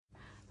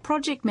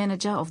Project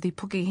manager of the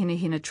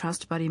Pukehenehena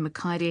Trust, Buddy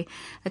Mikaere,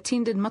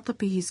 attended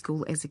Matapihi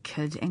School as a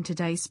kid and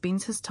today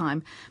spends his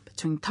time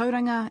between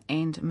Tauranga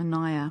and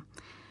Manaia.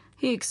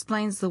 He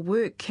explains the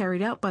work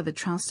carried out by the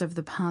Trust over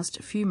the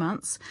past few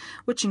months,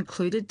 which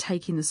included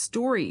taking the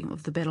story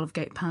of the Battle of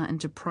Gate Pa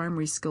into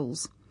primary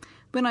schools.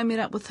 When I met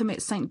up with him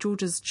at St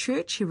George's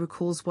Church, he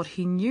recalls what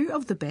he knew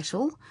of the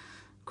battle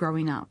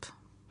growing up.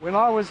 When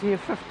I was here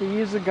 50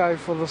 years ago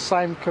for the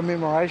same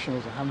commemoration, it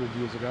was 100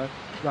 years ago,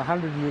 the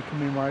 100-year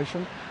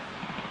commemoration,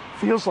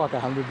 feels like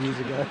 100 years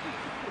ago,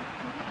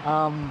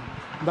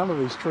 none of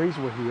these trees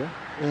were here,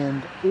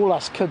 and all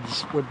us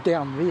kids were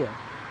down there,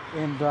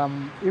 and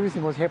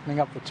everything was happening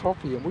up the top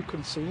here, and we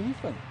couldn't see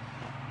anything.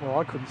 Well,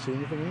 I couldn't see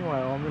anything anyway.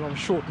 I mean, I'm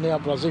short now,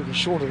 but I was even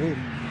shorter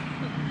then.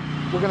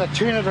 We're going to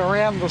turn it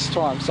around this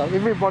time, so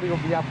everybody will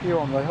be up here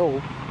on the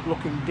hill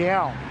looking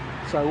down.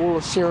 So all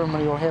the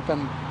ceremony will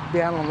happen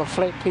down on the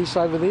flat piece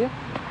over there.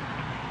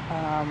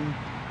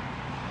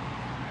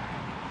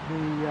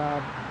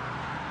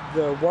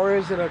 The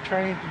warriors that are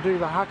training to do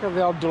the haka,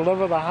 they'll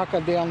deliver the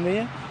haka down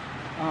there.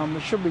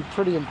 It should be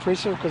pretty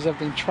impressive because they've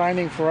been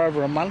training for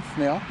over a month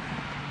now.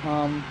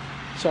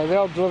 So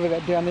they'll deliver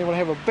that down there. We'll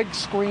have a big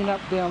screen up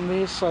down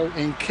there,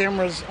 and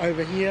cameras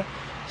over here,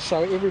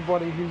 so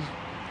everybody who's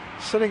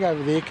sitting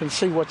over there can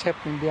see what's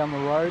happening down the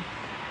road.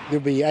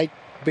 There'll be 8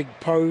 big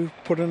po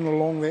put in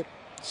along that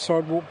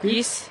sidewalk there.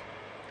 Yes.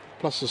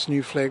 Plus this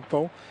new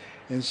flagpole.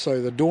 And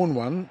so the dawn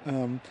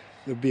one,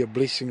 there'll be a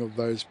blessing of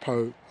those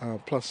po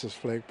plus this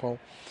flagpole.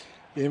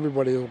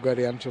 Everybody will go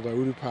down to the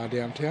Urupa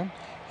downtown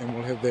and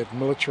we'll have that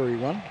military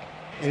one.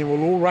 And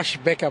we'll all rush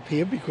back up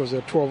here because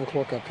at 12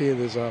 o'clock up here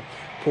there's a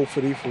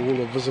porphyry for all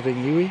the visiting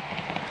iwi.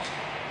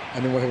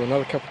 And then we'll have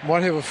another couple,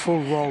 might have a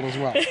full roll as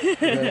well.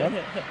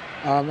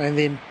 And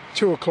then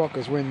 2 o'clock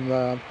is when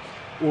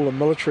all the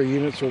military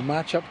units will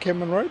march up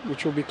Cameron Road,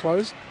 which will be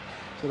closed.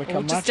 So they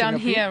come just down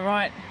up here,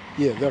 right?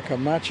 Yeah, they'll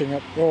come marching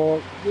up.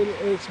 Well,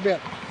 it's about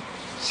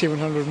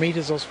 700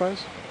 metres, I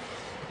suppose.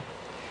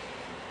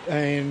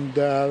 And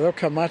they'll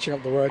come marching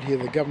up the road here.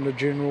 The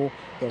Governor-General,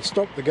 they'll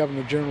stop. The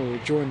Governor-General will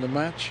join the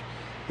march.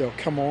 They'll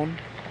come on.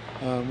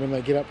 When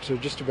they get up to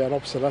just about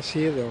opposite us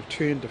here, they'll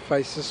turn to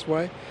face this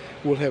way.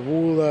 We'll have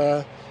all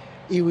the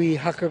iwi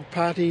haka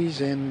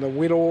parties and the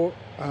wero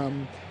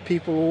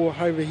people all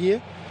over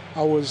here.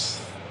 I was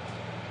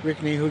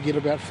reckoning he'll get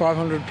about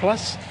 500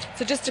 plus.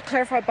 So just to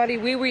clarify, Buddy,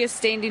 where we are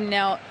standing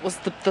now was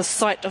the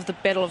site of the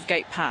Battle of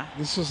Gate Pa.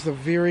 This is the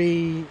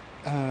very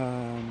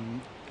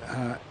end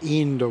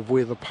of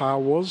where the pa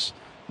was.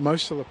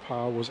 Most of the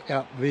pa was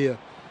out there.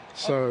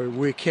 So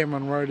where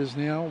Cameron Road is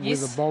now, yes,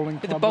 where the bowling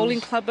club is. Where the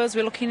bowling club is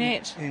we're looking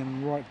at.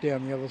 And right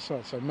down the other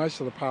side. So most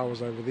of the pa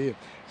was over there.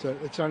 So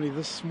it's only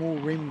this small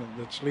remnant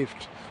that's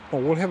left.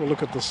 Well, we'll have a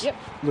look at this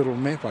little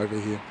map over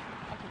here.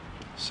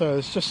 So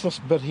it's just this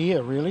bit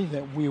here, really,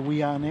 that where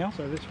we are now.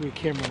 So that's where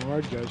Cameron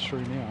Road goes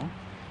through now.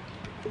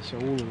 So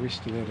all the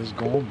rest of that is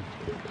gone.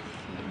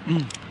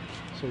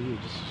 So yeah,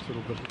 just this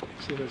little bit.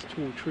 See those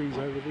tall trees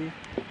over there?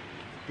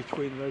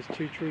 Between those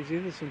 2 trees there,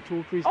 there's some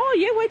tall trees. Oh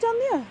yeah, way down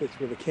there. That's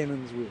where the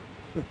cannons were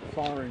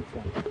firing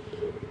from.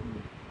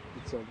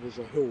 There's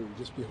a hill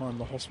just behind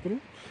the hospital,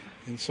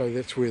 and so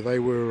that's where they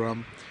were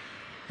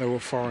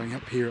firing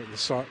up here at the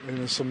site. And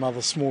there's some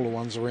other smaller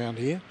ones around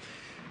here.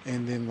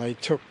 And then they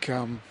took,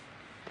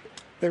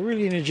 they're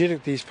really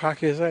energetic, these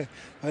Pākehās,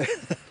 eh?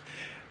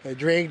 They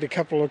dragged a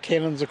couple of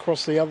cannons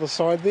across the other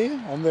side there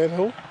on that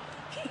hill,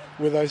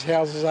 where those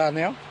houses are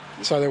now.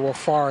 So they were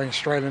firing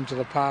straight into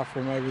the pa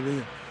from over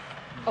there.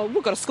 Oh,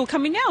 we've got a school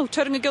coming now,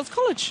 Tauranga Girls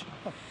College.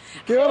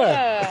 Kia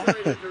ora.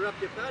 Sorry to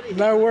interrupt your party.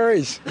 No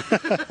worries.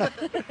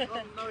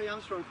 I'm Murray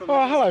Armstrong from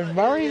hello,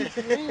 Murray.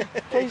 Yeah.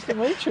 Pleased to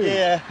meet you.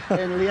 Yeah,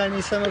 and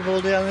Leonie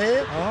Somerville down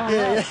there. Oh,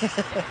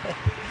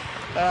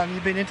 yeah.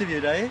 You've been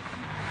interviewed, are you?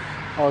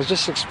 I was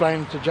just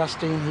explaining to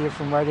Justine here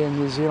from Radio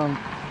New Zealand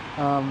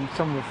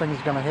some of the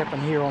things going to happen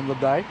here on the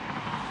day.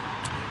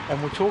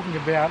 And we're talking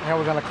about how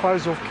we're going to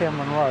close off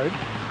Cameron Road.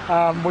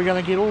 We're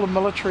going to get all the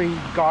military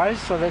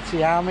guys, so that's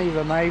the Army,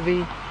 the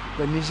Navy,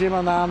 the New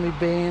Zealand Army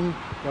Band,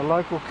 the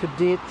local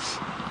cadets.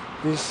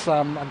 There's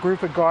a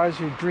group of guys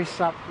who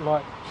dress up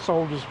like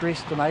soldiers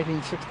dressed in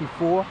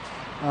 1864,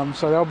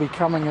 so they'll be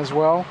coming as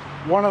well.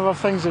 One of the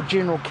things that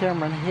General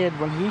Cameron had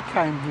when he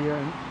came here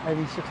in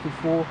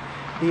 1864,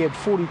 he had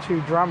 42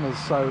 drummers,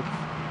 so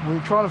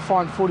we're trying to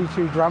find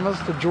 42 drummers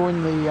to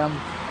join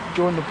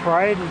the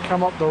parade and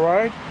come up the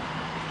road.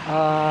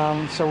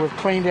 So we've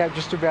cleaned out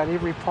just about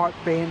every pipe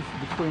band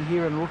between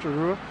here and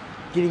Rotorua,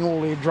 getting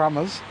all their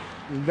drummers.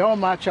 And they'll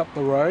march up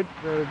the road.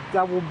 The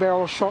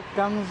double-barrel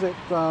shotguns that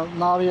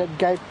Māori at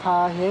Gate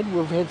Pa had,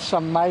 we've had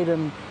some made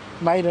in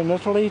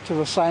Italy to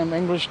the same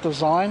English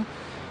design.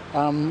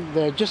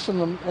 They're just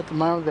at the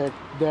moment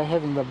they're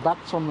having the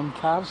butts on them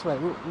carved, so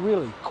they're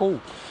really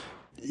cool.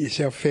 Yes,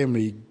 our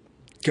family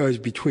goes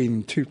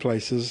between 2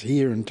 places,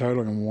 here in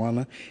Tauranga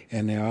Moana,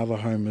 and our other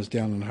home is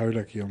down in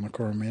Hauraki on the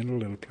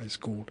Coromandel at a place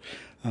called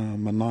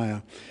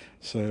Manaia.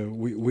 So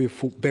we're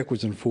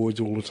backwards and forwards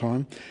all the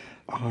time.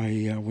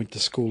 I went to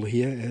school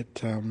here at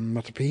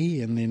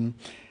Matapihi, and then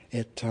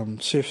at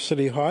Surf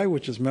City High,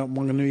 which is Mount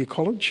Wanganui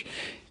College.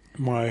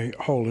 My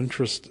whole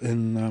interest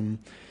in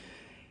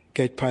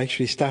Gate Pa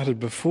actually started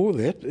before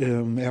that.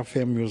 Our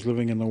family was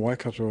living in the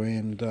Waikato,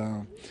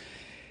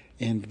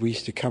 and we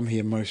used to come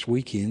here most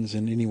weekends.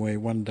 And anyway,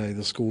 one day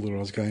the school that I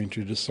was going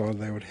to decided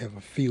they would have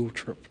a field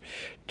trip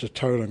to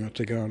Tauranga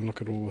to go and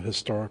look at all the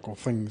historical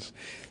things.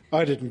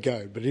 I didn't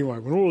go, but anyway,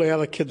 when all the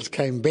other kids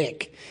came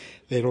back,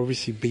 they'd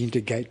obviously been to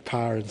Gate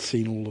Pa and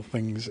seen all the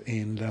things,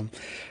 and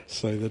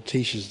so the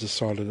teachers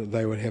decided that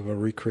they would have a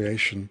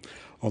recreation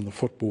on the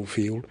football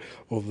field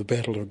of the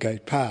Battle of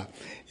Gate Pa,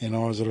 and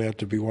I was allowed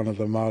to be one of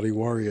the Māori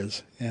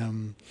warriors.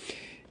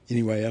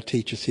 Anyway, our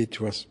teacher said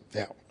to us,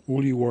 "Now,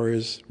 all you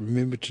warriors,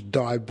 remember to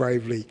die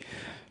bravely."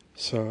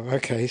 So,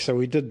 okay, so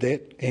we did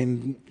that,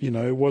 and,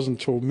 it wasn't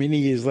until many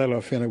years later I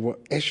found out, well,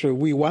 actually,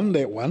 we won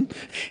that one,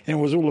 and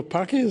it was all the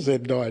Pākehās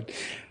that died.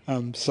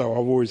 So I've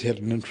always had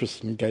an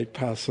interest in Gate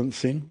Pa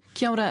since then.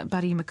 Kia ora,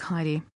 Buddy Mikaere.